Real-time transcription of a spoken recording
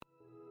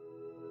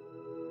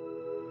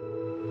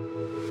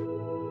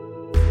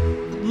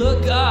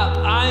Look up,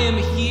 I am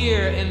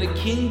here, and the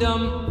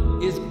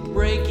kingdom is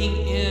breaking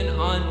in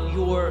on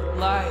your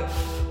life.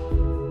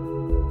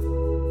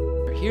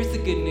 Here's the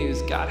good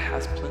news. God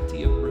has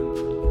plenty of room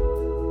for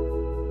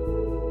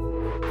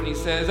you. And he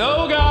says,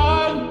 oh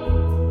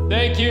God,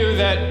 thank you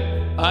that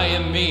I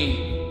am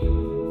me.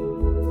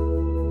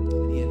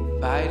 And he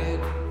invited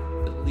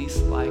the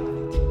least likely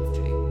to the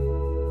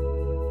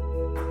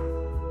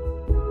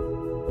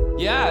table.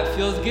 Yeah, it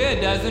feels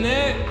good, doesn't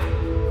it?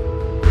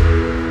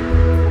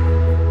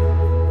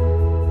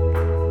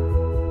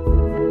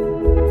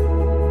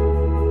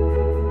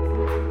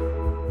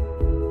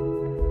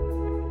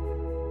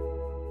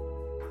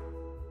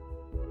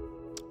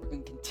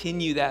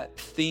 Continue that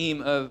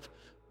theme of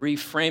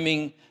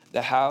reframing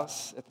the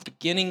house. At the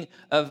beginning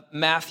of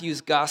Matthew's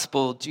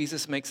gospel,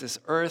 Jesus makes this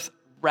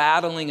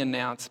earth-rattling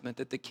announcement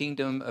that the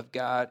kingdom of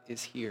God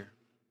is here.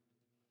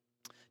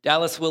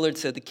 Dallas Willard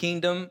said,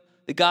 the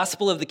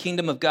gospel of the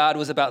kingdom of God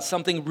was about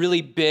something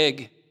really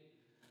big,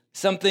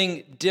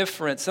 something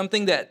different,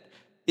 something that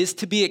is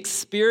to be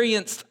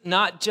experienced,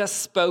 not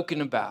just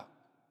spoken about.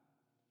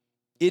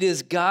 It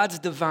is God's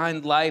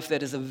divine life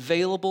that is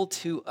available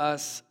to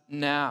us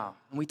now.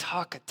 And we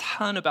talk a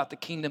ton about the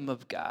kingdom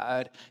of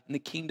God and the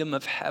kingdom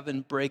of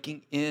heaven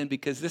breaking in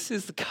because this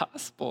is the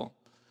gospel.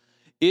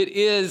 It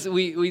is,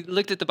 we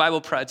looked at the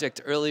Bible Project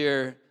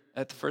earlier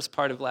at the first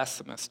part of last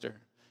semester.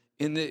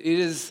 It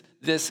is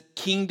this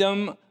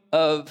kingdom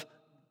of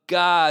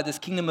God, this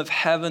kingdom of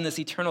heaven, this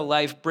eternal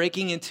life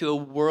breaking into a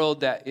world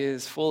that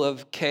is full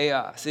of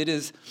chaos. It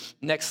is,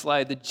 next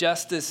slide, the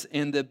justice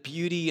and the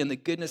beauty and the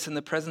goodness and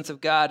the presence of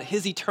God,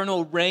 his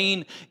eternal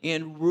reign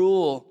and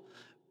rule,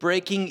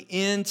 breaking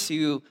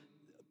into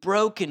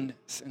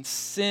brokenness and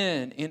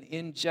sin and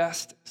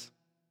injustice.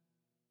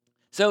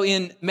 So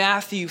in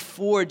Matthew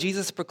 4,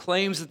 Jesus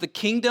proclaims that the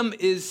kingdom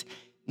is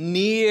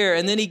near,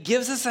 and then he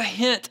gives us a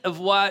hint of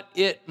what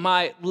it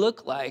might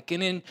look like.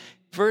 And in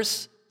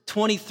verse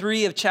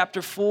 23 of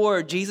chapter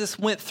 4, Jesus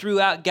went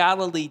throughout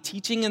Galilee,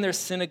 teaching in their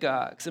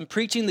synagogues and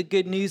preaching the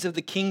good news of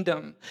the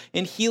kingdom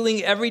and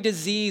healing every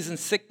disease and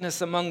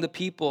sickness among the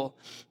people.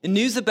 The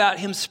news about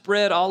him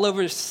spread all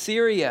over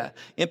Syria,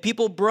 and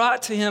people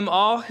brought to him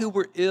all who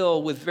were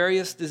ill with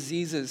various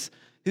diseases,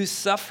 those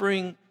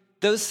suffering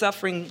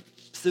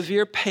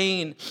severe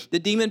pain, the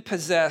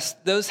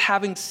demon-possessed, those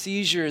having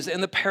seizures,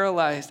 and the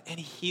paralyzed, and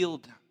he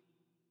healed them.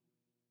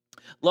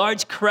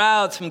 Large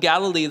crowds from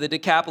Galilee, the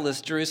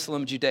Decapolis,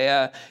 Jerusalem,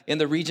 Judea, and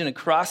the region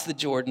across the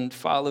Jordan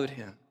followed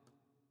him.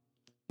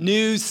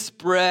 News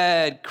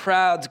spread,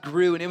 crowds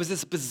grew, and it was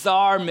this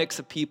bizarre mix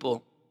of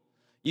people.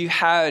 You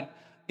had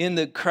in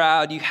the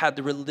crowd, you had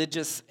the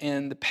religious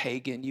and the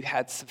pagan. You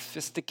had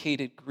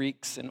sophisticated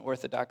Greeks and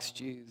Orthodox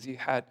Jews. You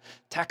had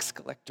tax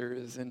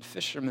collectors and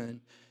fishermen.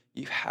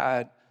 You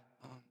had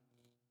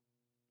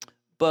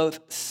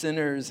both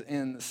sinners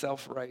and the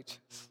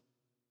self-righteous.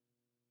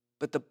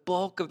 But the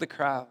bulk of the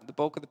crowd, the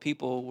bulk of the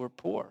people were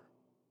poor.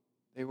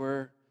 They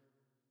were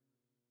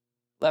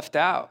left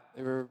out.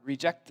 They were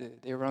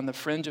rejected. They were on the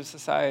fringe of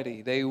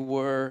society. They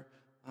were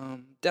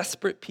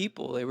desperate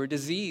people. They were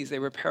diseased. They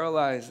were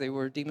paralyzed. They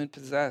were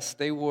demon-possessed.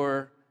 They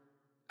were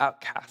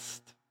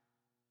outcast.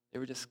 They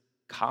were just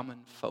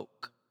common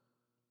folk.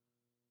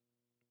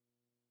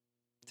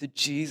 So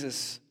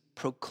Jesus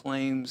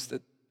proclaims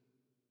that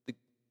the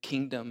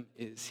kingdom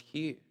is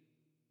here.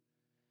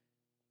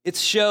 It's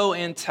show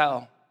and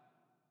tell.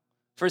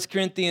 1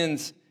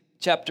 Corinthians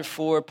chapter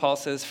 4, Paul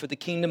says, for the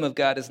kingdom of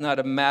God is not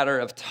a matter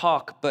of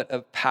talk, but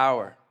of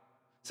power.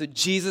 So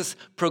Jesus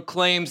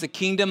proclaims the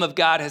kingdom of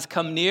God has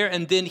come near,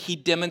 and then he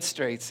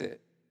demonstrates it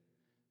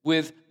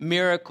with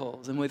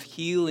miracles and with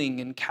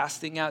healing and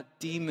casting out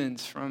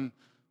demons from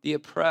the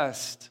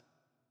oppressed.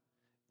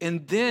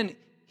 And then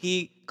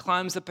he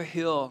climbs up a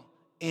hill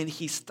and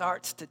he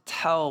starts to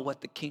tell what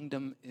the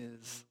kingdom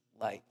is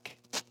like.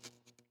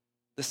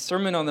 The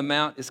Sermon on the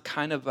Mount is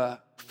kind of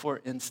a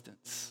for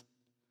instance.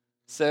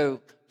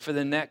 So for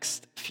the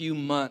next few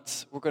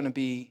months, we're going to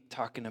be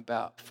talking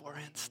about, for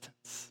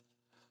instance,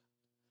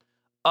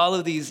 all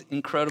of these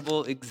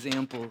incredible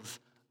examples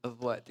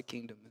of what the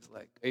kingdom is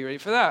like. Are you ready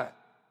for that?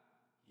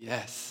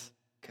 Yes.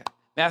 Okay.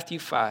 Matthew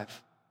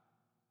 5.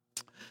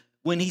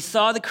 When he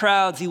saw the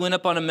crowds, he went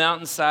up on a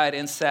mountainside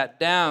and sat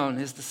down.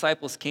 His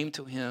disciples came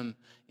to him,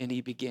 and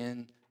he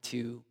began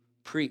to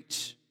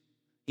preach.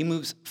 He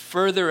moves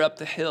further up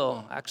the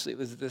hill. Actually, it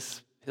was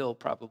this hill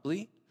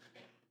probably,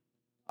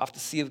 off the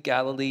Sea of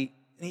Galilee.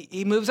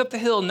 He moves up the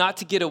hill not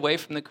to get away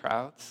from the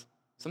crowds.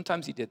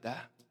 Sometimes he did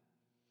that.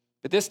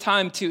 But this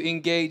time to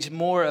engage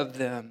more of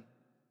them.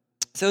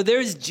 So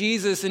there's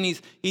Jesus, and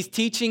he's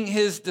teaching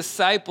his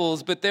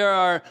disciples, but there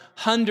are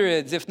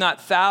hundreds, if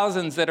not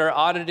thousands, that are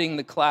auditing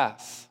the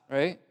class,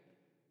 right?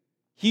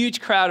 Huge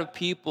crowd of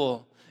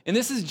people. And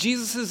this is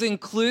Jesus'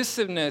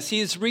 inclusiveness. He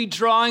is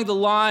redrawing the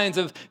lines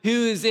of who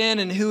is in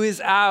and who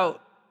is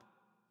out.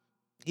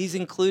 He's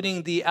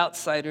including the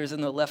outsiders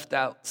and the left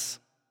outs.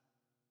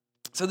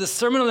 So the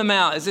Sermon on the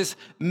Mount is this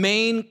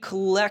main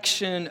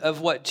collection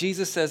of what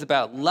Jesus says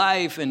about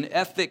life and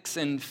ethics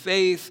and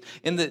faith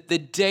in the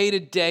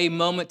day-to-day,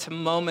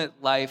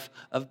 moment-to-moment life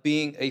of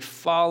being a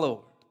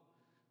follower.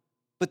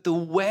 But the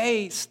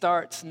way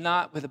starts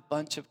not with a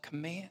bunch of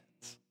commands.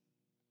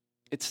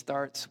 It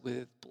starts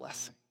with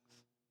blessings.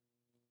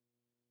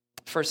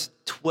 First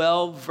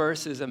 12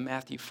 verses of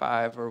Matthew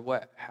 5 are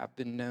what have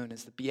been known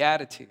as the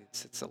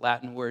Beatitudes. It's a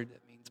Latin word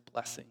that means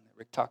blessing that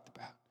Rick talked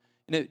about.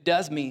 And it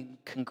does mean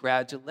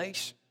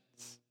congratulations.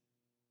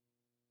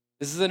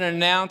 This is an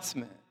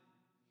announcement.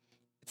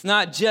 It's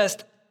not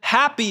just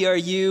happy are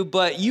you,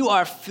 but you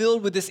are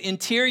filled with this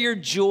interior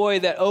joy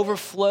that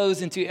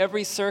overflows into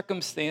every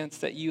circumstance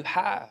that you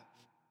have.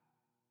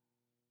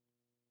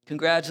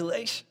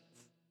 Congratulations.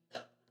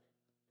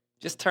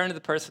 Just turn to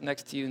the person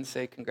next to you and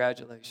say,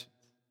 congratulations.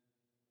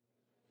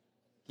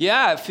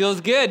 Yeah, it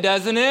feels good,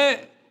 doesn't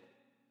it?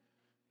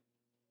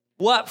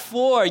 What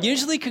for?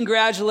 Usually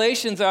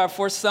congratulations are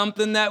for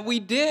something that we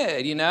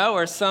did,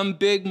 or some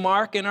big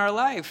mark in our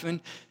life. And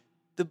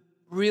the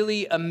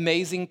really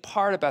amazing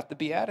part about the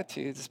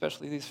Beatitudes,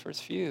 especially these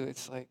first few,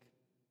 it's like,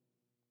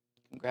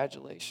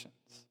 congratulations,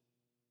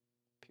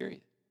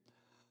 period.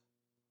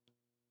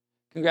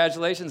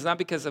 Congratulations, not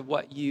because of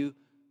what you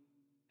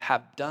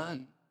have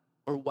done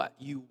or what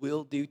you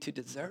will do to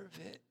deserve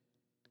it.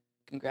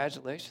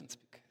 Congratulations,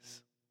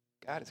 because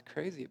God is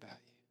crazy about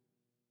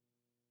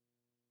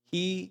you.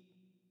 He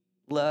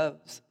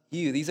loves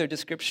you. These are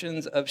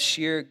descriptions of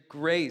sheer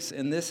grace,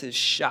 and this is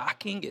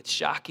shocking. It's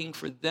shocking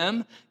for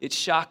them. It's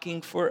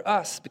shocking for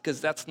us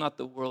because that's not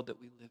the world that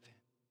we live in.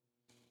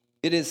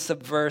 It is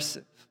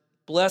subversive.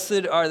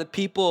 Blessed are the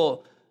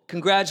people,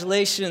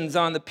 congratulations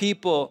on the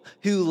people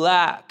who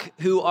lack,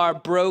 who are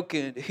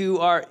broken, who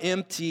are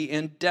empty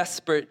and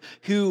desperate,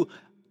 who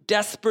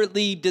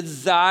desperately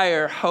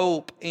desire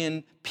hope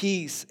and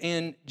peace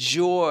and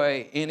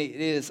joy, and it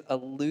is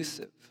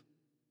elusive.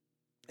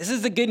 This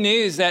is the good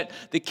news that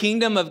the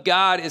kingdom of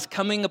God is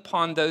coming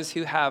upon those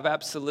who have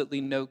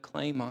absolutely no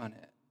claim on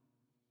it.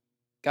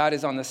 God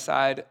is on the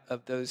side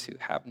of those who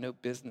have no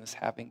business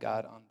having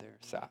God on their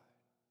side.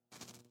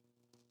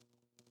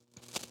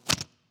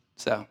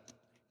 So,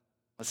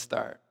 let's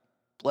start.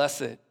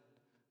 Blessed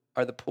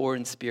are the poor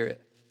in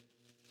spirit,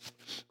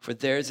 for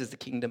theirs is the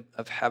kingdom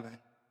of heaven.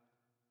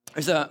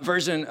 There's a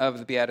version of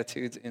the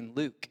Beatitudes in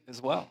Luke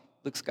as well,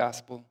 Luke's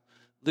gospel.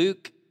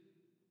 Luke,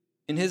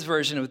 in his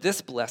version of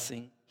this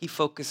blessing, he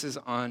focuses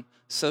on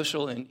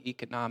social and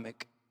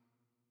economic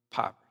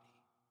poverty.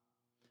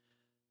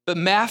 But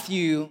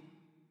Matthew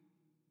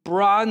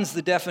broadens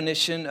the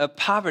definition of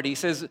poverty. He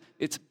says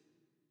it's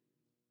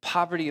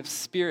poverty of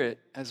spirit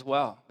as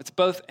well. It's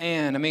both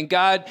and. I mean,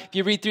 God, if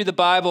you read through the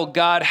Bible,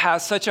 God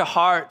has such a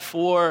heart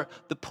for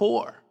the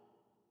poor.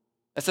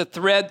 That's a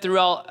thread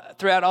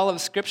throughout all of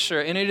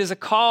Scripture. And it is a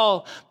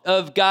call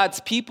of God's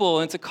people.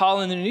 And it's a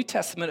call in the New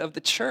Testament of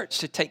the church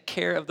to take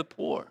care of the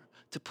poor,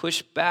 to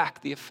push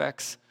back the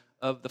effects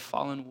of the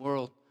fallen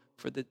world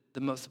for the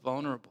most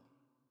vulnerable.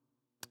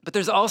 But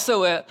there's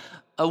also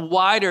a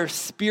wider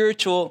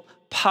spiritual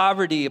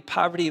poverty, a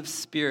poverty of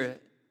spirit.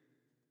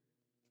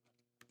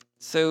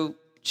 So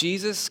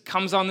Jesus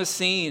comes on the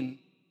scene. And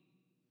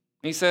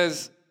he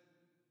says,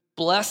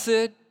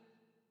 blessed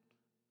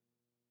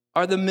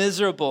are the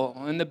miserable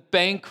and the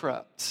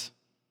bankrupt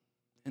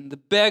and the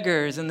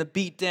beggars and the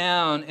beat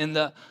down and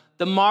the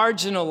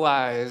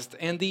marginalized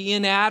and the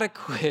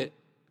inadequate.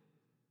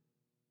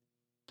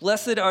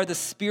 Blessed are the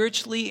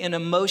spiritually and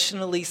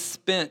emotionally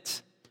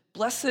spent.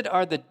 Blessed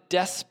are the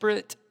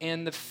desperate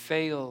and the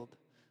failed.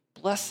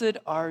 Blessed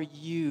are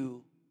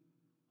you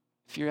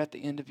if you're at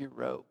the end of your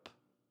rope.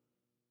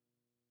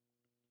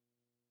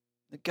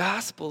 The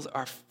Gospels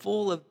are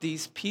full of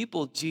these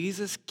people.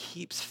 Jesus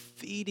keeps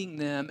feeding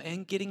them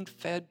and getting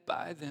fed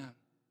by them.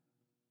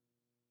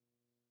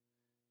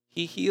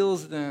 He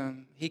heals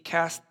them. He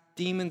casts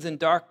demons and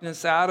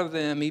darkness out of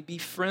them. He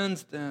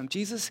befriends them.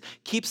 Jesus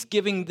keeps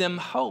giving them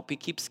hope. He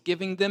keeps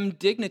giving them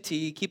dignity.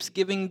 He keeps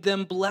giving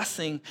them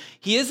blessing.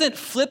 He isn't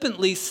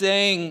flippantly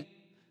saying,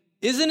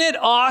 isn't it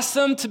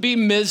awesome to be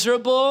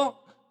miserable?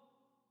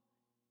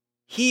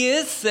 He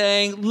is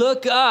saying,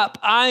 look up,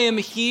 I am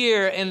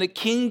here, and the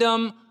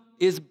kingdom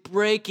is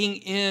breaking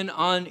in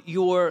on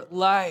your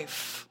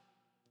life.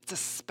 It's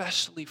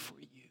especially for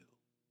you.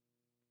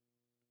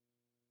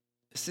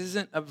 This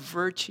isn't a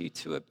virtue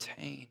to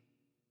obtain.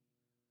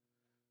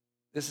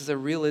 This is a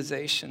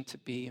realization to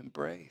be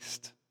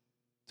embraced.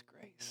 It's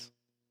grace.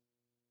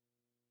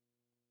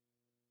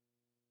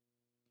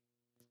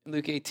 In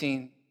Luke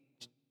 18,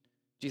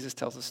 Jesus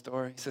tells a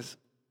story. He says,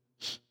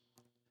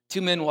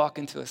 2 men walk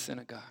into a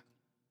synagogue.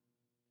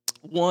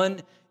 One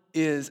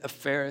is a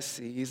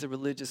Pharisee. He's a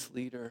religious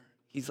leader.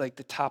 He's like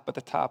the top of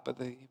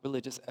the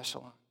religious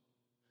echelon.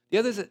 The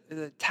other is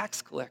a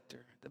tax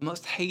collector, the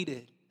most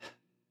hated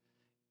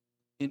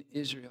in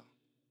Israel,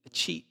 a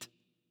cheat.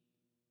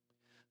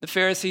 The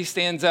Pharisee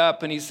stands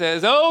up and he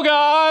says, oh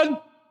God,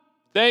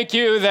 thank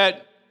you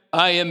that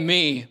I am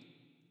me.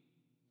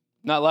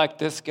 Not like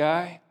this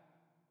guy.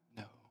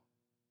 No,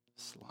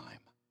 slime.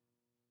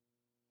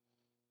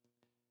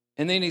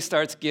 And then he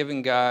starts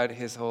giving God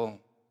his whole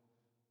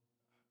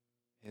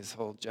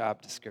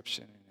job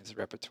description and his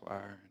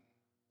repertoire, and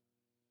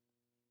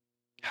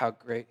how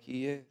great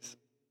he is.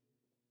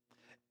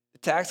 The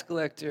tax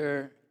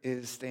collector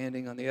is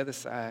standing on the other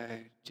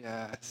side,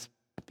 just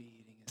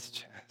beating his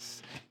chest,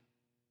 saying,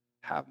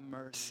 have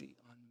mercy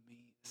on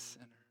me, a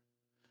sinner.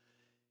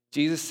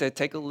 Jesus said,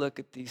 take a look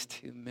at these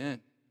two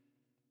men.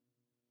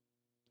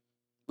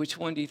 Which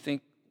one do you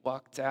think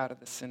walked out of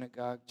the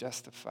synagogue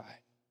justified?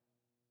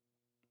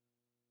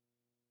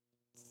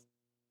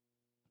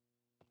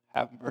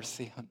 Have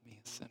mercy on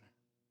me, a sinner.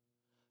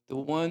 The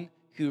one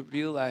who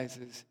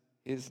realizes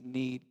his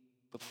need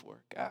before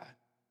God.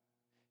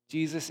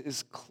 Jesus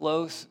is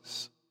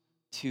closest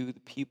to the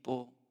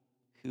people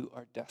who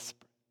are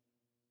desperate,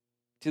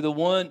 to the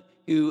one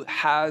who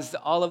has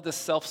all of the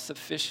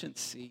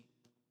self-sufficiency,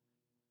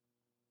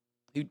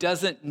 who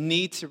doesn't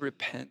need to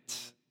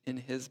repent in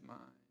his mind.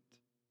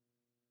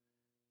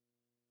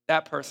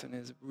 That person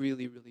is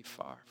really, really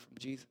far from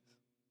Jesus.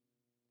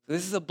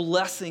 This is a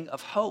blessing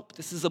of hope.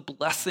 This is a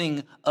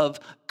blessing of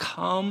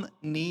come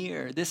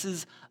near. This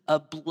is a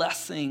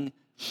blessing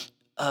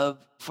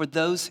for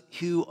those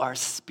who are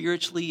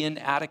spiritually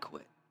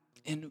inadequate.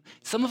 And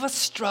some of us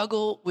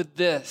struggle with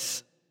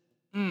this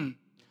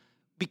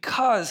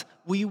because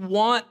we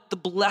want the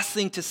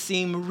blessing to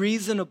seem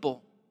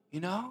reasonable, you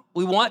know?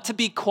 We want to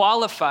be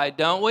qualified,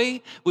 don't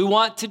we? We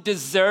want to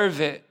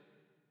deserve it.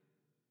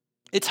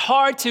 It's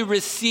hard to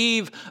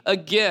receive a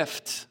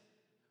gift.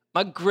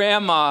 My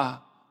grandma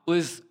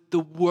was the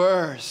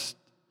worst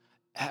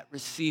at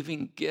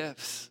receiving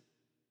gifts.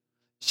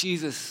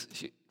 She's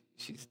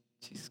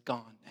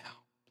gone now.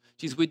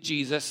 She's with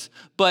Jesus.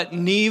 But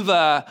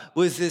Neva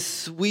was this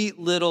sweet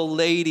little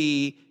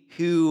lady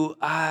who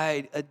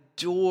I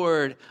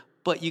adored,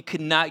 but you could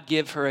not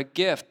give her a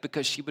gift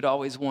because she would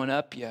always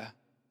one-up you.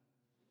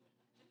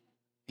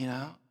 You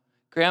know?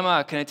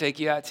 Grandma, can I take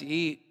you out to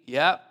eat?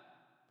 Yep.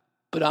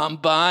 But I'm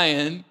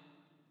buying.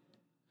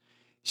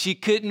 She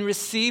couldn't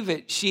receive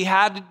it. She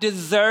had to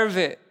deserve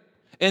it.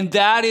 And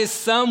that is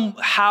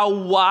somehow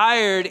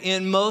wired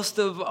in most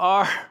of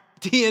our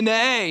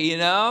DNA, you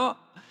know?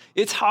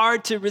 It's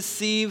hard to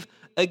receive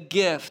a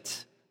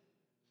gift.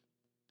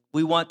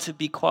 We want to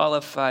be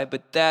qualified,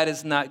 but that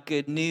is not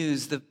good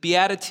news. The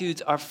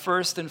Beatitudes are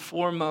first and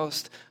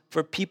foremost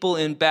for people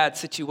in bad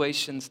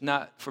situations,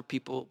 not for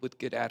people with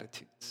good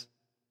attitudes.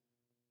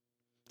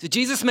 So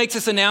Jesus makes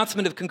this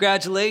announcement of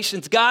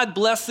congratulations, God's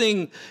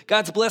blessing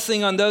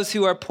on those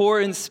who are poor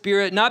in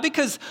spirit, not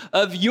because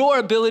of your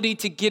ability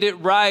to get it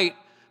right,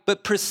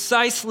 but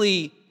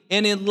precisely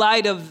and in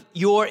light of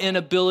your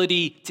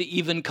inability to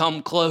even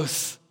come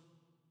close.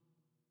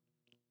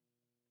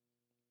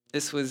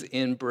 This was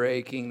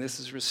in-breaking.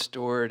 This is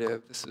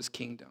restorative. This is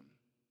kingdom.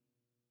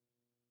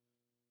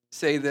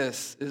 Say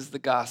this is the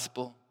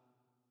gospel.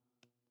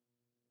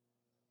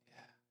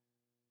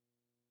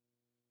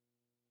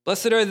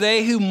 Blessed are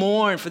they who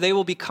mourn, for they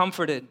will be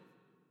comforted.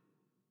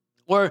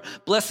 Or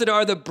blessed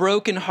are the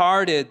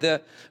brokenhearted,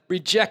 the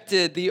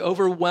rejected, the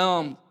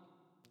overwhelmed.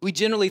 We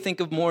generally think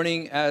of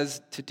mourning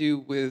as to do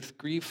with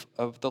grief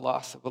of the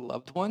loss of a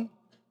loved one,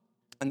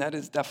 and that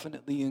is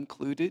definitely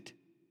included.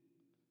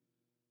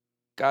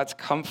 God's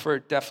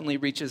comfort definitely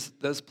reaches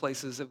those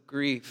places of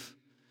grief.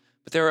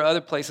 But there are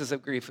other places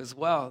of grief as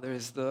well.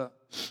 There's the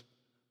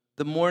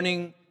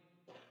mourning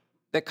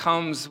that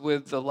comes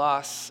with the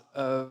loss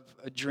of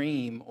a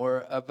dream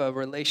or of a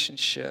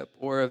relationship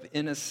or of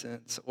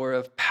innocence or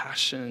of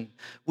passion.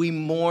 We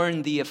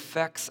mourn the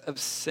effects of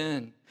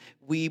sin.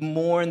 We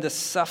mourn the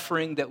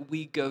suffering that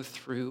we go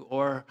through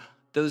or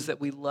those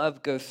that we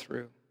love go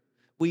through.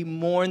 We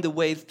mourn the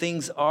way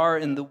things are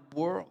in the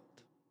world.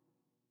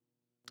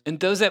 And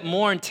those that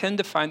mourn tend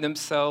to find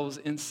themselves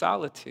in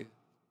solitude,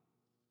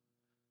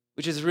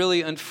 which is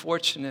really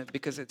unfortunate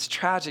because it's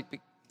tragic,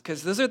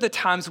 because those are the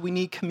times we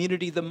need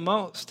community the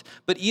most.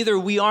 But either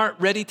we aren't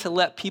ready to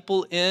let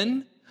people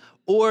in,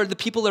 or the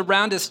people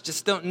around us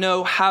just don't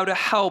know how to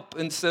help,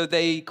 and so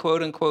they,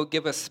 quote unquote,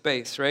 give us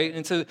space, right?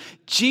 And so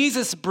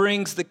Jesus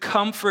brings the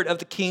comfort of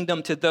the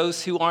kingdom to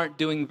those who aren't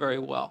doing very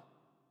well.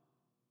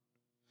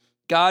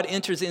 God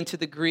enters into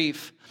the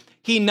grief.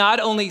 He not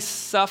only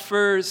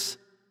suffers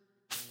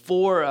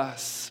for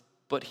us,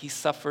 but he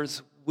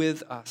suffers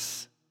with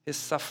us. His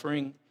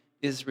suffering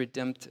is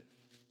redemptive.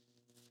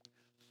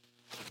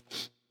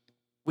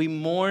 We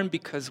mourn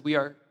because we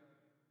are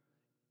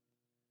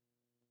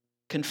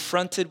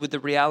confronted with the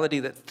reality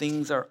that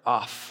things are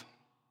off.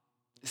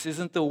 This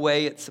isn't the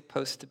way it's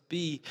supposed to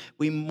be.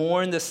 We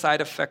mourn the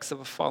side effects of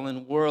a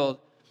fallen world,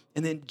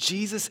 and then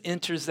Jesus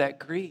enters that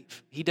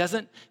grief. He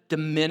doesn't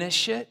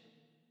diminish it.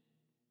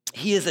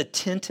 He is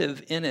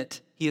attentive in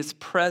it. He is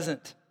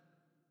present.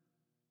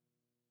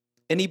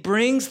 And he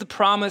brings the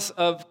promise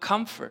of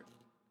comfort.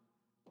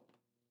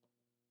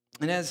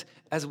 And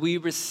as we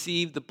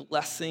receive the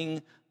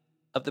blessing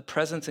of the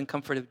presence and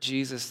comfort of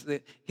Jesus,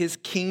 his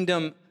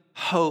kingdom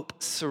hope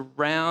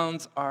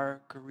surrounds our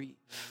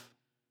grief.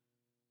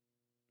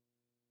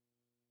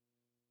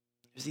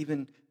 There's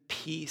even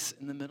peace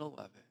in the middle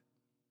of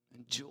it.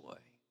 and joy.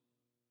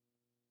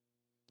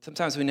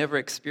 Sometimes we never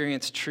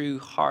experience true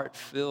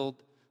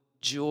heart-filled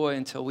joy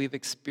until we've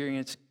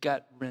experienced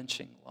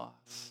gut-wrenching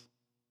loss.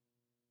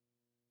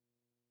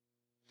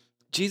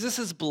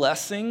 Jesus'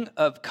 blessing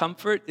of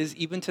comfort is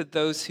even to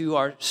those who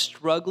are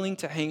struggling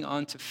to hang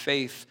on to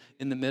faith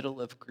in the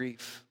middle of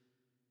grief.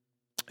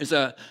 There's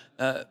a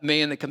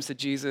man that comes to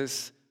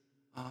Jesus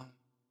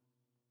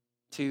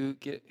to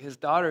get his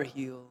daughter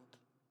healed.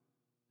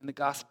 In the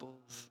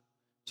Gospels,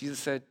 Jesus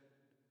said,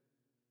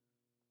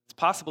 it's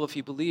possible if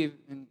you believe.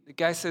 And the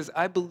guy says,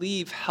 I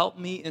believe, help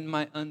me in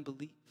my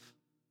unbelief.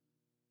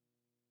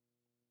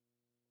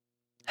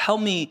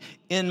 Help me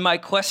in my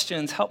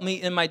questions. Help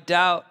me in my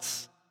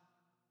doubts.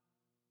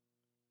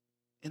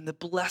 And the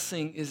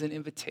blessing is an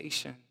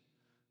invitation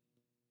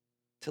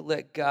to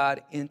let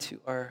God into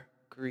our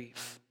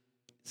grief.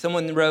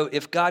 Someone wrote,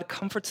 if God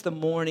comforts the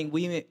mourning,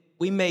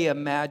 we may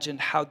imagine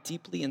how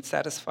deeply and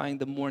satisfying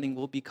the mourning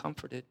will be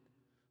comforted.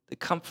 The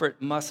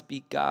comfort must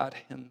be God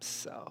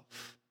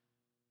himself.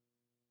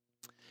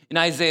 In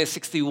Isaiah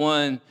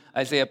 61,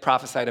 Isaiah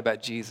prophesied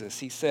about Jesus.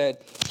 He said,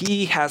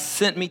 he has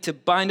sent me to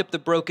bind up the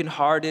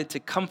brokenhearted, to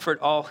comfort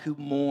all who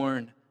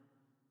mourn.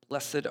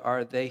 Blessed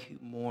are they who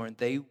mourn.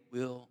 They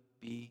will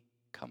be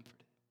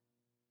comforted.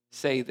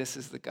 Say, this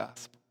is the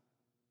gospel.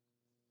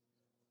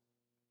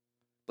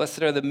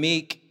 Blessed are the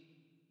meek,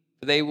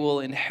 for they will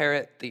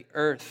inherit the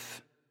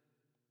earth.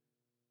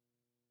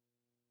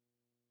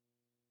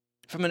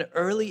 From an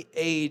early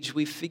age,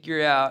 we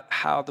figure out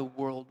how the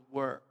world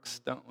works,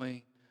 don't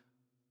we?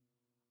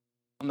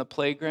 On the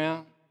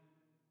playground,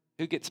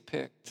 who gets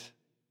picked?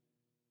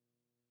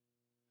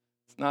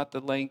 It's not the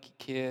lanky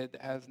kid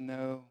that has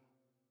no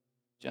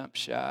jump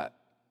shot.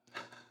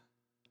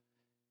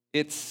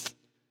 It's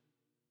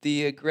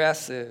the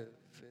aggressive.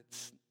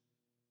 It's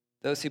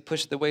those who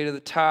push the way to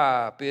the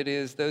top. It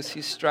is those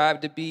who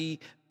strive to be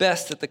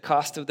best at the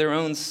cost of their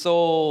own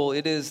soul.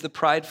 It is the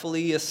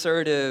pridefully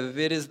assertive.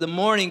 It is the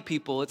mourning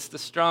people. It's the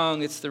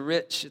strong. It's the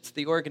rich. It's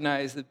the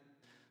organized,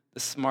 the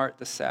smart,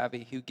 the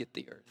savvy who get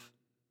the earth.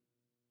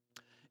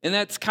 And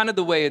that's kind of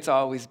the way it's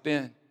always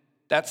been.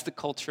 That's the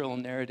cultural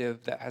narrative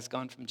that has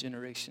gone from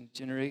generation to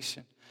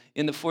generation.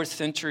 In the 4th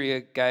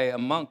century, a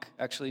monk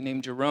actually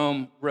named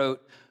Jerome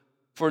wrote,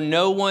 for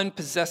no one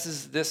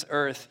possesses this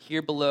earth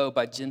here below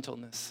by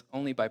gentleness,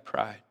 only by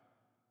pride.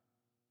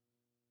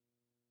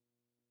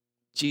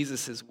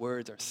 Jesus'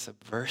 words are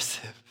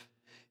subversive.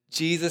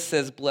 Jesus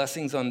says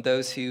blessings on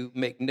those who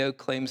make no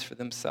claims for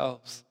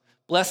themselves,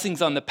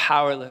 blessings on the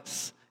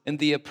powerless and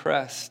the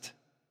oppressed.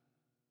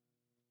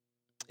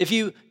 If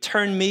you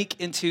turn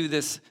meek into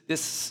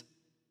this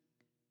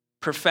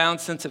profound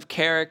sense of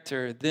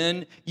character,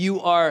 then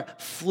you are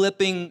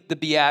flipping the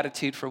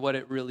beatitude for what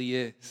it really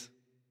is.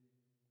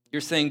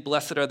 You're saying,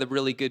 blessed are the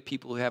really good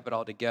people who have it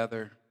all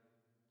together,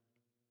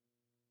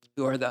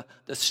 who are the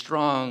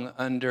strong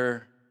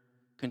under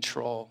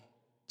control.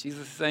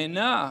 Jesus is saying,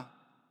 no.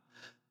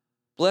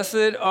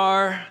 Blessed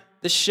are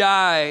the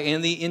shy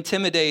and the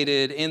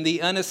intimidated and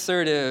the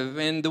unassertive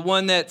and the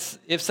one that's,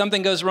 if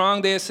something goes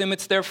wrong, they assume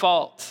it's their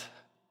fault.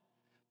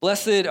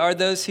 Blessed are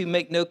those who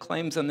make no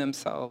claims on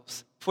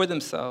themselves, for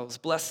themselves.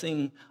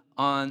 Blessing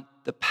on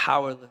the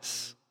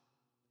powerless.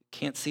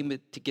 Can't seem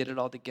to get it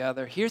all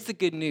together. Here's the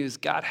good news.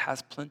 God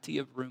has plenty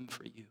of room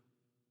for you.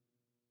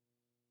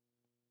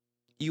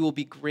 You will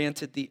be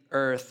granted the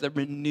earth, the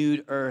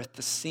renewed earth,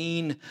 the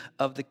scene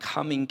of the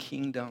coming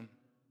kingdom.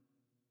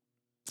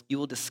 You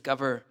will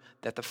discover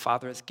that the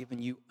Father has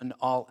given you an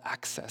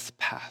all-access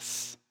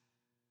pass.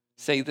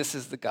 Say, this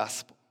is the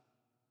gospel.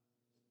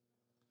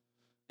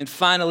 And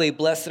finally,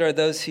 blessed are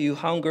those who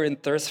hunger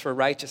and thirst for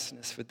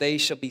righteousness, for they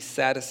shall be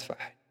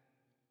satisfied.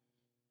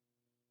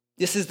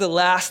 This is the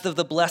last of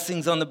the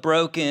blessings on the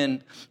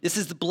broken. This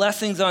is the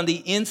blessings on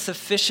the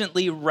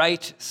insufficiently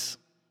righteous.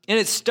 And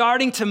it's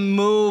starting to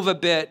move a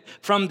bit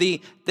from the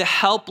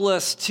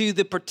helpless to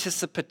the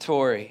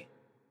participatory.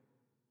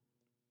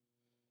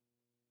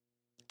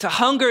 To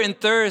hunger and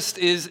thirst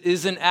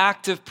is an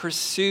active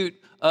pursuit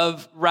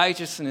of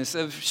righteousness,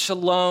 of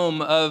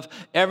shalom, of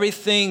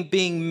everything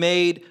being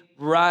made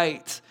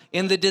right.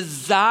 And the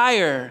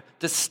desire,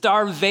 the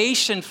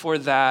starvation for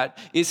that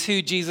is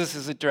who Jesus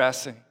is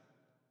addressing.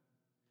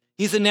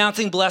 He's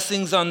announcing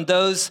blessings on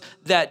those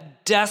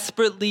that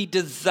desperately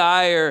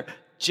desire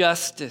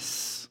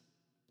justice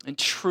and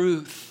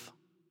truth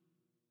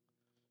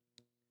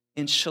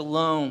and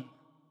shalom,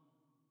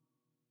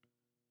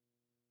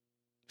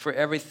 for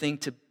everything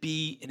to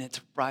be in its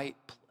right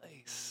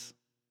place.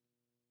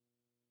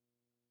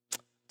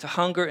 To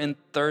hunger and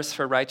thirst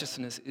for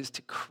righteousness is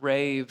to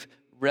crave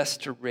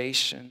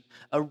restoration,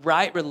 a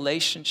right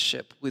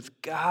relationship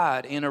with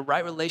God, and a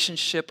right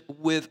relationship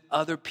with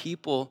other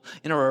people,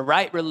 and a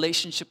right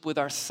relationship with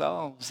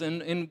ourselves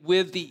and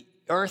with the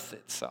earth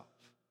itself.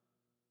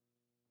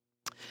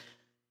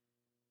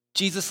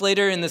 Jesus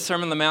later in the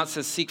Sermon on the Mount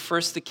says, seek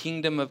first the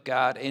kingdom of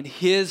God and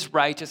his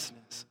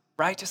righteousness.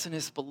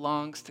 Righteousness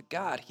belongs to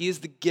God. He is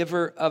the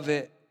giver of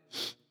it.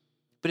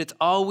 But it's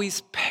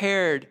always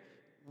paired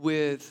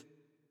with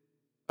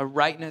a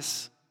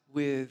rightness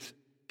with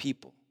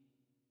people.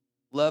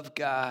 Love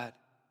God,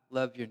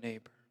 love your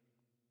neighbor.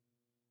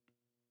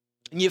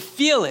 And you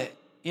feel it,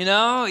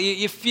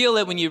 you feel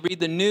it when you read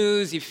the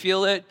news, you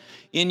feel it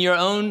in your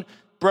own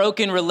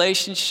broken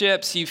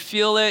relationships, you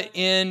feel it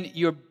in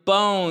your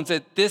bones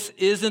that this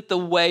isn't the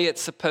way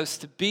it's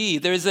supposed to be.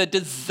 There's a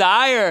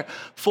desire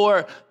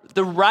for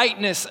the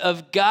rightness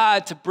of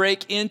God to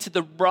break into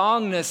the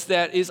wrongness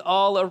that is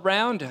all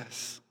around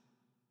us.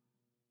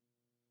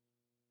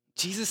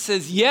 Jesus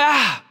says,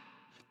 yeah,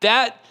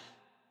 that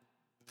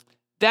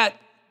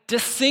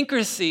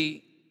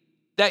dissyncrasy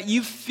that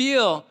you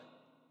feel,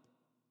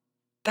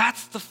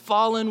 that's the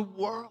fallen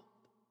world.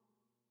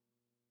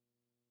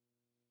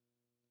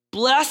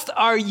 Blessed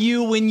are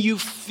you when you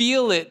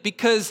feel it,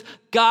 because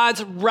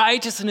God's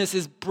righteousness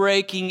is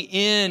breaking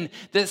in.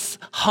 This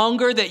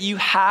hunger that you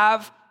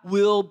have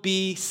will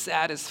be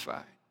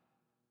satisfied.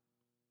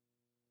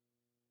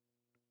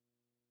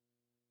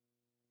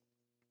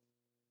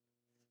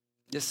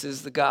 This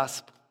is the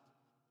gospel.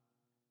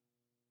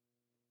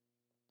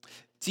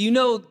 Do you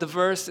know the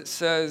verse that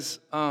says,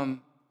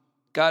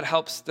 God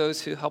helps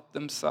those who help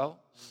themselves?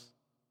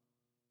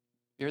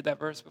 You heard that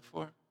verse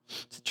before?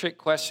 It's a trick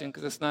question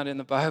because it's not in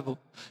the Bible.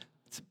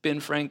 It's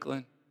Ben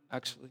Franklin,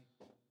 actually.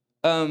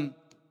 The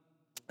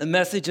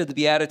message of the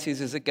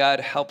Beatitudes is that God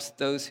helps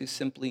those who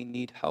simply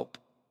need help.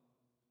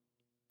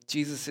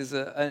 Jesus is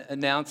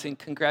announcing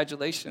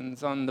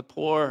congratulations on the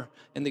poor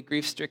and the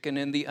grief-stricken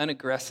and the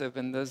unaggressive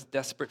and those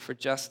desperate for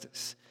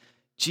justice.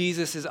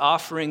 Jesus is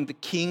offering the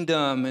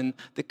kingdom and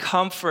the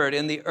comfort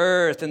and the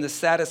earth and the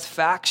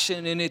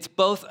satisfaction, and it's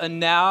both a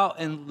now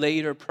and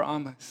later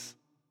promise.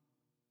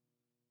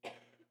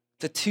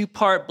 It's a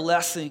two-part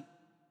blessing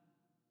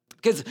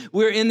because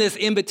we're in this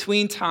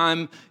in-between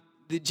time.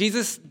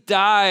 Jesus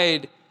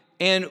died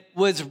and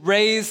was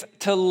raised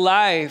to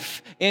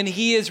life, and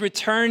he is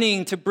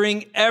returning to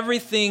bring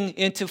everything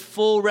into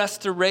full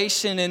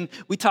restoration. And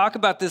we talk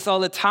about this all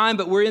the time,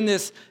 but we're in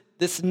this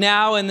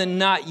now and the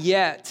not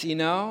yet,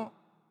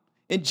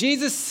 And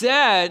Jesus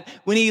said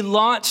when he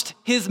launched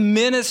his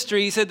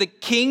ministry, he said, the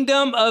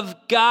kingdom of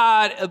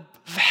God, of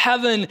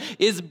heaven,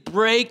 is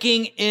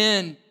breaking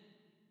in.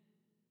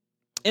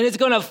 And it's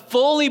going to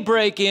fully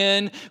break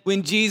in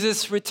when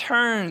Jesus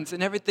returns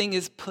and everything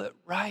is put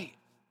right.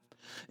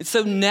 And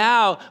so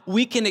now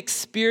we can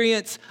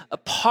experience a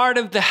part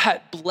of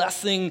that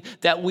blessing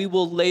that we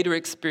will later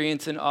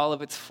experience in all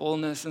of its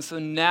fullness. And so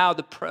now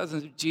the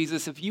presence of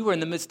Jesus, if you are in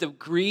the midst of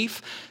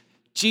grief,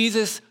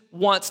 Jesus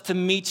wants to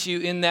meet you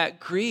in that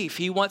grief.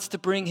 He wants to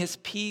bring his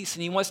peace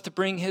and he wants to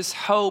bring his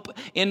hope.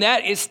 And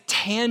that is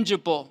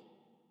tangible,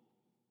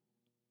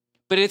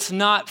 but it's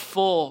not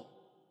full.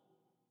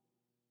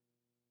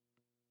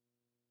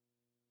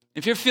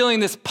 If you're feeling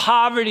this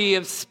poverty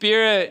of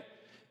spirit,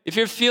 if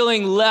you're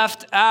feeling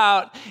left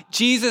out,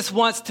 Jesus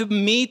wants to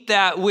meet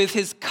that with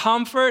his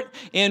comfort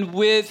and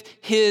with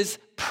his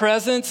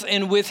presence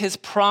and with his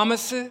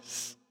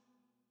promises.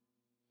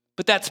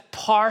 But that's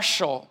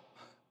partial.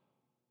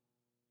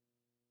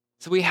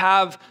 So we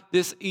have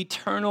this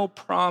eternal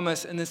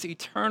promise and this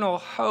eternal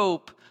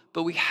hope,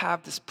 but we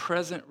have this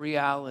present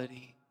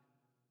reality.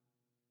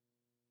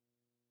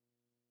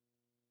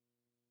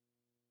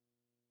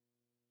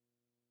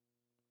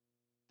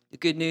 The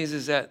good news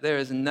is that there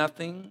is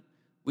nothing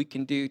we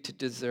can do to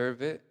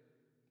deserve it.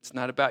 It's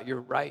not about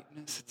your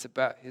rightness, it's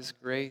about his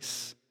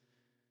grace.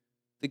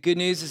 The good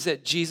news is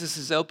that Jesus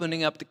is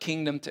opening up the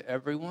kingdom to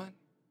everyone.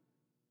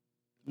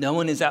 No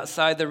one is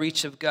outside the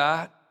reach of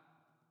God.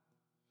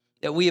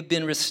 That we have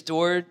been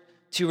restored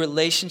to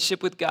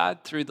relationship with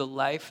God through the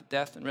life,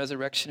 death, and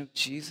resurrection of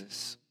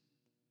Jesus.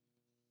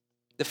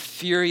 The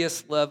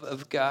furious love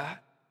of God.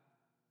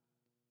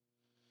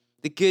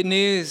 The good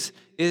news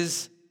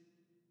is,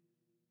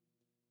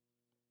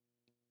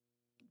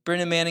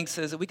 Brennan Manning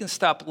says that we can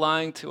stop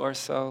lying to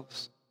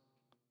ourselves.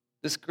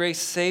 This grace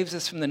saves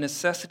us from the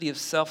necessity of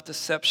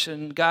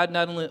self-deception. God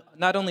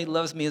not only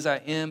loves me as I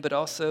am, but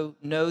also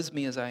knows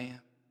me as I am.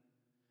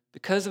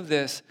 Because of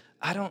this,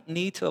 I don't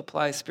need to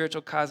apply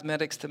spiritual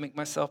cosmetics to make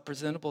myself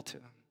presentable to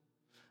him.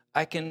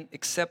 I can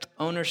accept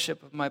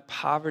ownership of my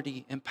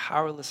poverty and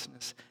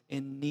powerlessness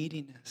and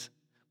neediness.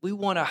 We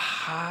want to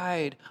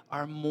hide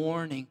our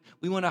mourning.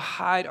 We want to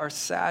hide our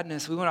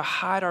sadness. We want to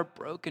hide our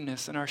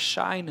brokenness and our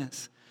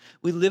shyness.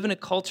 We live in a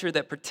culture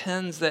that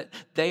pretends that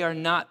they are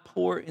not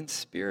poor in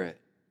spirit.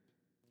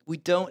 We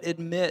don't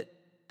admit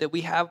that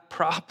we have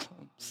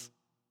problems.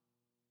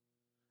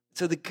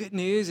 So the good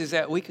news is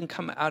that we can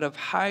come out of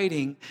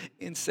hiding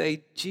and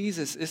say,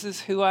 Jesus, this is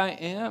who I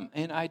am,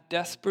 and I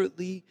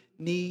desperately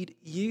need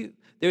you.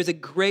 There's a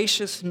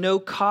gracious,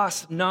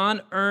 no-cost,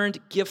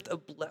 non-earned gift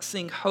of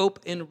blessing, hope,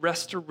 and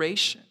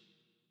restoration.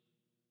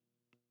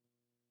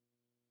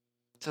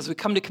 So as we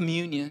come to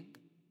communion,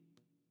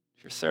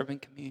 if you're serving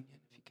communion,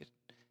 if you could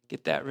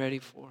get that ready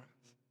for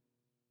us.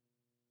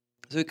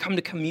 As we come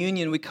to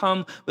communion, we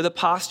come with a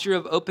posture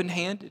of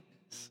open-handedness.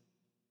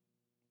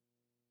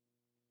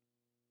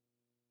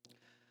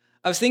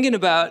 I was thinking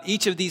about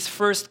each of these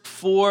first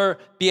 4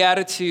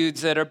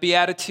 Beatitudes that are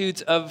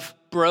Beatitudes of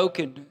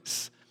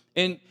brokenness.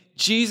 And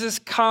Jesus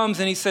comes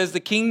and he says, the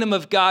kingdom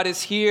of God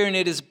is here and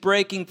it is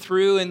breaking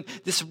through. And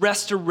this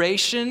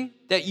restoration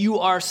that you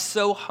are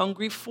so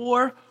hungry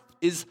for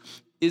is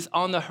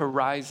on the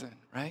horizon,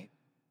 right?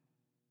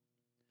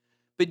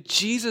 But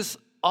Jesus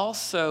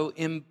also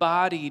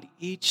embodied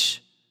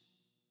each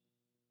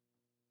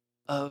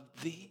of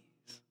these.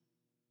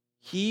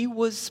 He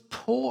was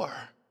poor.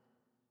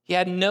 He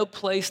had no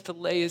place to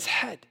lay his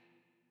head.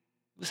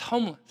 He was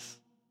homeless.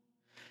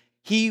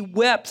 He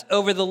wept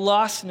over the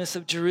lostness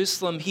of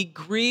Jerusalem. He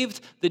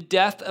grieved the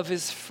death of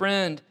his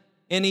friend,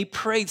 and he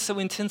prayed so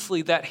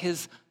intensely that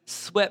his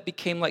sweat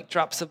became like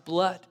drops of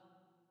blood.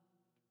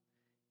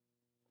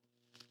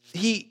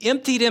 He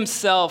emptied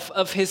himself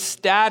of his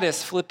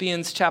status,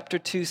 Philippians chapter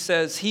 2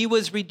 says. He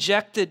was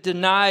rejected,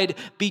 denied,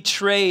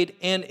 betrayed,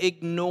 and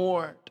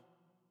ignored.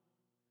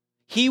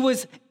 He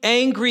was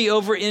angry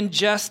over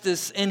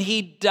injustice, and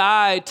he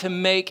died to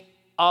make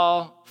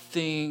all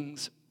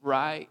things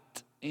right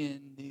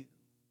and new.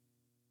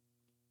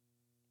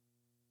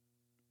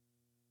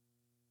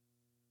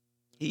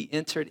 He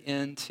entered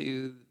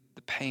into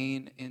the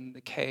pain and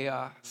the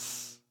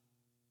chaos,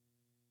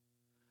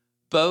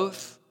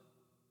 both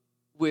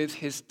with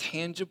his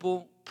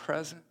tangible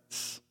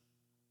presence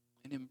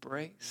and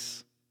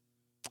embrace,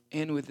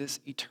 and with this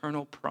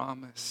eternal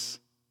promise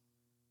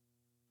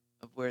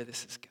of where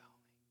this is going.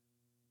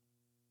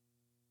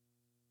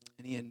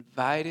 And he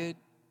invited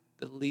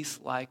the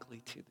least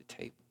likely to the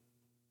table.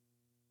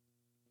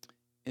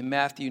 In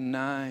Matthew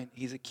 9,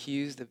 he's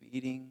accused of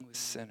eating with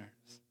sinners.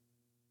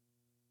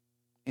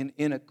 And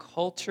in a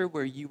culture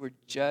where you were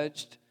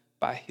judged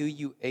by who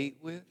you ate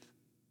with,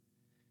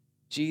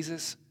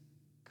 Jesus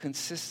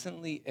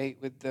consistently ate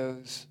with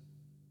those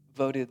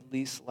voted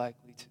least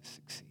likely to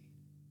succeed.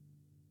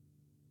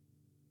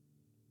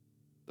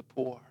 The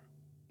poor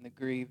and the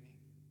grieving.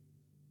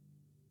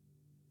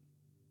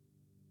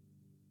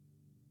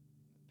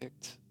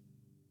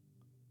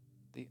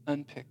 The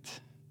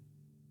unpicked,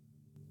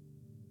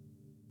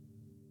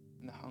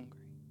 and the hungry.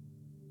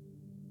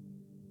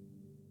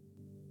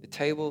 The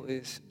table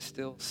is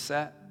still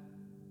set.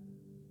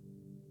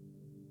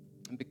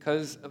 And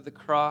because of the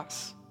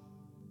cross,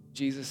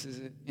 Jesus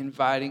is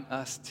inviting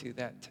us to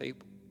that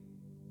table.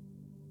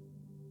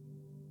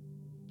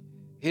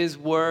 His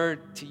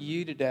word to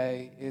you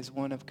today is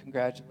one of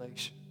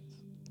congratulations.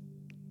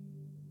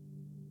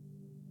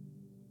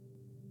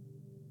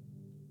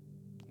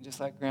 Just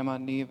like Grandma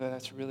Neva,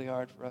 that's really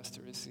hard for us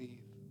to receive.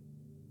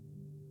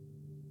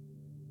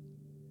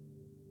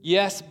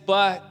 Yes,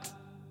 but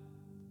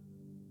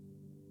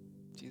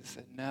Jesus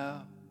said,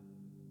 no,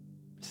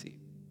 receive.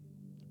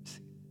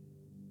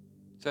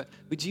 So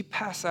would you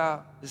pass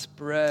out this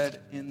bread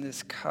in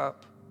this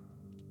cup?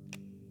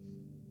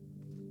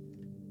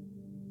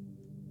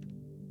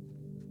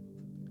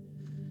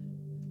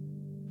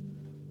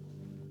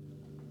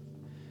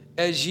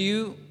 As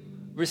you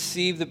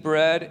receive the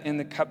bread and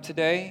the cup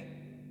today,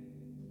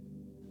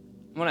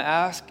 I want to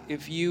ask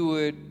if you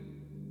would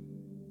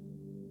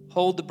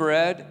hold the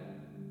bread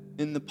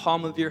in the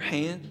palm of your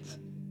hand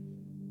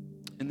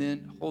and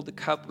then hold the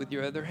cup with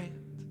your other hand.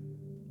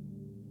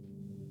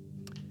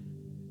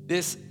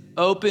 This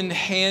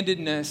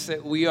open-handedness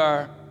that we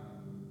are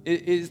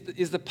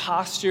is the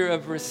posture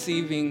of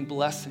receiving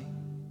blessing.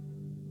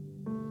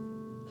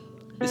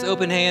 This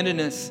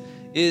open-handedness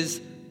is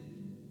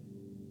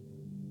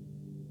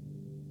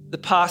the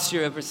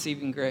posture of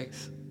receiving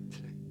grace.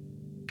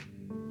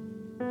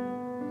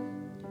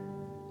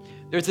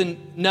 There's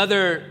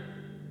another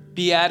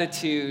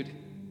beatitude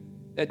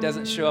that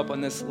doesn't show up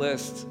on this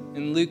list.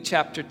 In Luke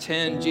chapter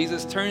 10,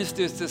 Jesus turns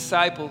to his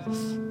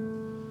disciples.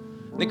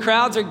 The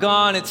crowds are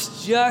gone.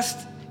 It's just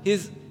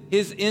his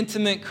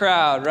intimate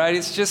crowd, right?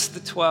 It's just the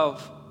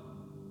 12.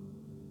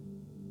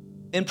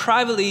 And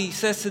privately, he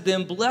says to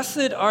them,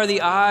 "Blessed are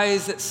the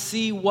eyes that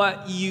see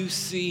what you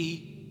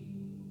see."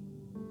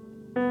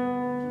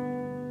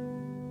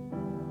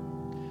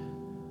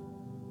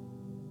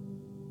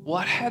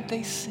 What had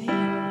they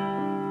seen?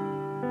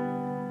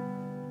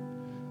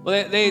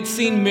 Well, they had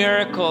seen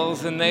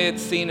miracles, and they had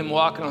seen him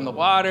walking on the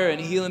water and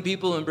healing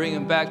people and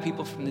bringing back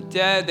people from the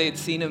dead. They had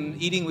seen him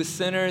eating with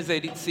sinners. They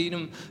had seen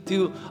him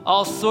do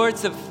all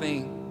sorts of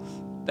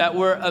things that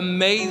were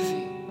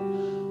amazing.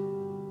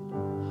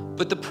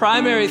 But the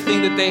primary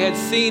thing that they had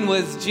seen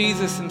was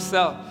Jesus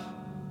himself.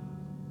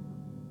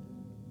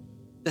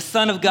 The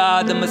Son of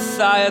God, the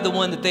Messiah, the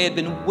one that they had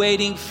been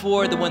waiting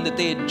for, the one that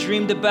they had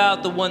dreamed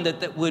about, the one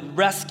that would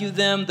rescue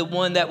them, the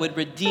one that would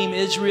redeem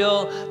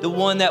Israel, the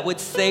one that would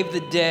save the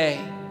day.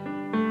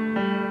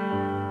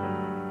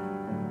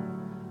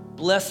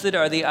 Blessed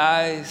are the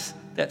eyes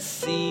that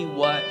see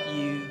what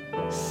you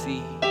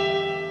see.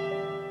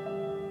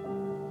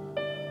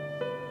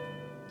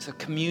 So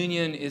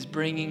communion is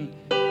bringing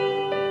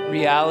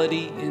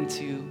reality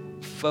into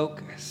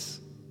focus.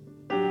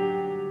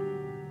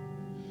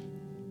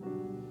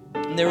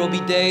 And there will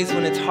be days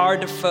when it's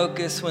hard to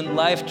focus, when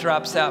life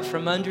drops out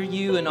from under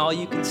you and all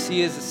you can see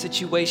is the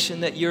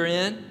situation that you're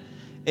in.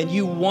 And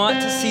you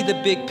want to see the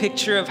big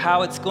picture of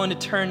how it's going to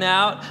turn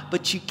out,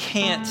 but you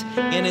can't,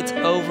 and it's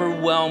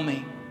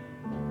overwhelming.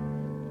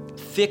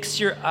 Fix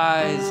your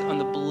eyes on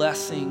the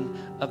blessing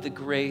of the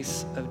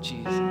grace of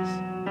Jesus.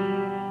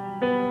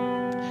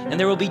 And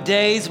there will be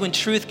days when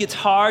truth gets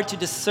hard to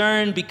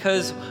discern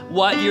because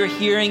what you're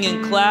hearing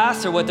in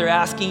class or what they're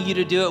asking you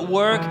to do at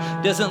work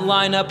doesn't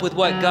line up with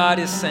what God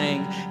is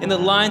saying. And the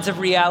lines of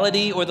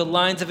reality or the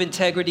lines of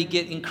integrity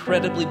get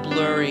incredibly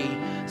blurry.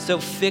 So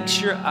fix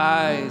your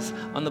eyes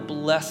on the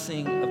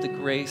blessing of the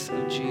grace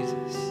of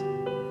Jesus.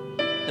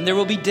 And there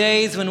will be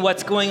days when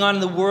what's going on in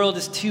the world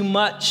is too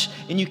much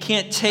and you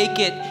can't take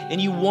it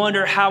and you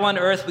wonder how on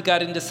earth we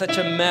got into such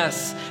a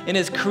mess. And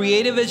as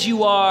creative as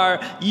you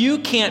are, you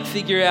can't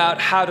figure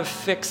out how to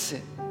fix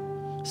it.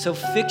 So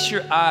fix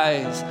your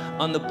eyes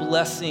on the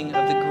blessing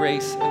of the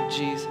grace of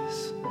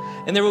Jesus.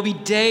 And there will be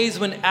days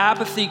when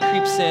apathy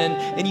creeps in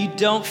and you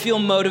don't feel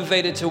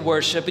motivated to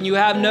worship and you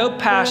have no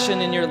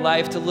passion in your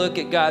life to look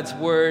at God's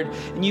word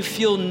and you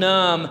feel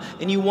numb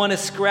and you want to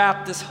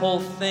scrap this whole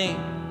thing.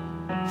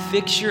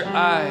 Fix your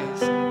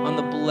eyes on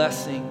the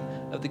blessing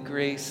of the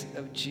grace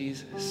of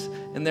Jesus.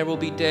 And there will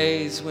be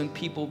days when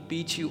people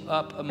beat you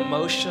up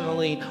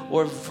emotionally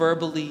or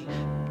verbally,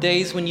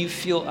 days when you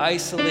feel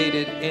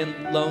isolated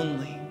and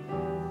lonely.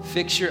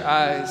 Fix your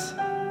eyes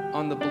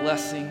on the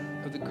blessing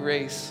of the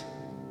grace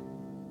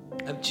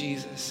of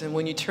Jesus. And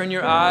when you turn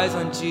your eyes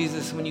on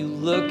Jesus, when you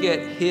look at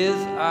his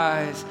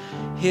eyes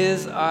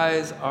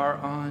are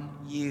on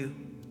you.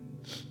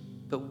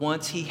 But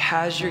once he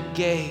has your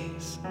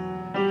gaze,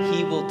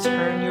 he will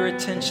turn your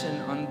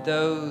attention on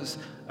those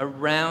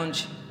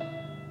around you,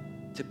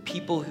 to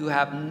people who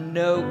have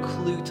no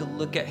clue to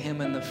look at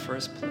him in the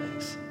first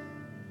place.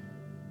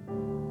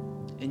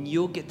 And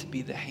you'll get to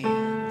be the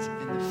hands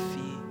and the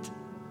feet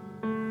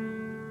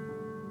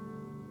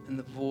and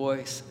the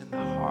voice and the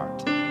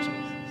heart of Jesus.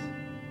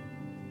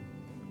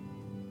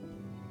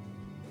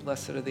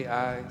 Blessed are the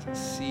eyes that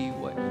see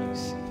what you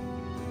see.